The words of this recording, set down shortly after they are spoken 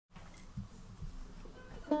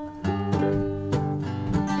You've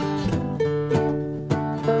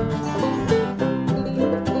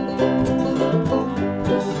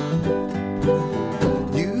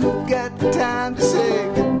got the time to say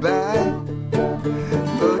goodbye,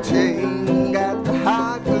 but you ain't got the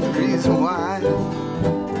heart for the reason why.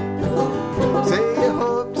 Say you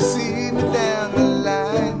hope to see me down the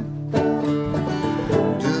line,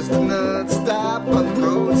 just another stop on the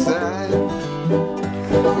roadside,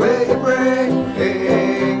 where you bring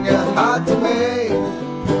your heart to me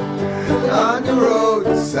on the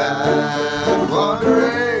roadside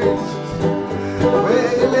wanderings,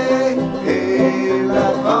 where you lay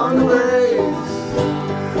life on the breeze.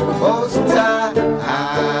 Most of the time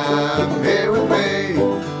I'm here with me.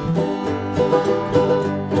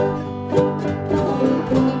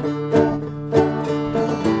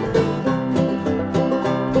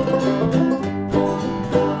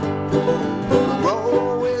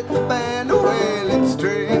 Roll with the band of wailing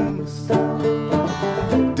strings,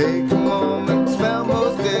 take a moment, smell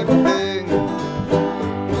most everything.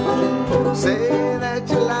 Say that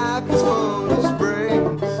your life is full of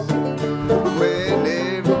springs, when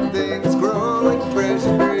everything's growing fresh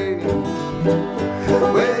and green,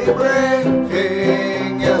 where you bring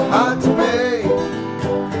your heart to me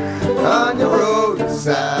on your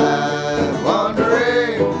roadside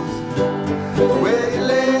wanderings, where you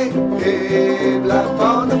lay life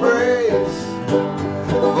on the breeze.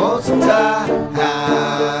 Most of the time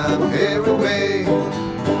I'm here with me.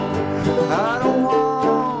 I don't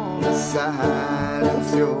want to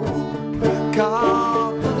silence your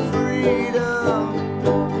call for freedom.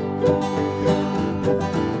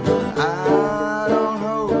 I don't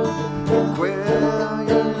hope to quell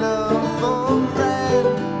your love for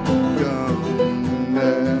randomness.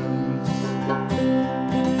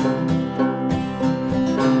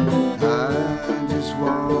 I just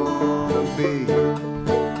want to be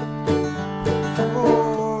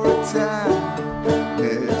for a time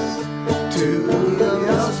ness to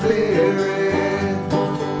your spirit.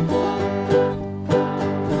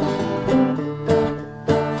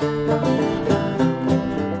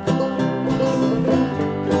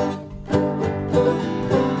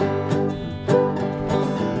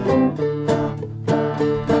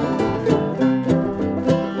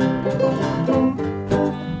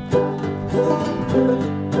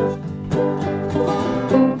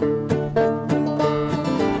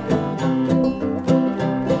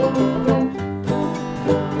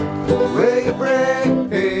 Where you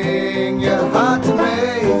bring your heart to me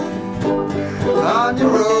on your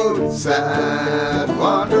roadside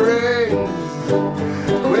wanderings,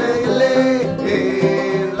 where you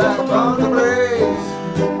lay life on the breeze.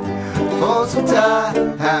 For some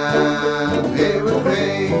time here with me,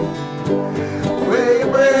 where you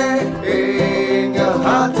bring your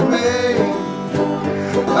heart to me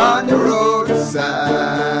on your roadside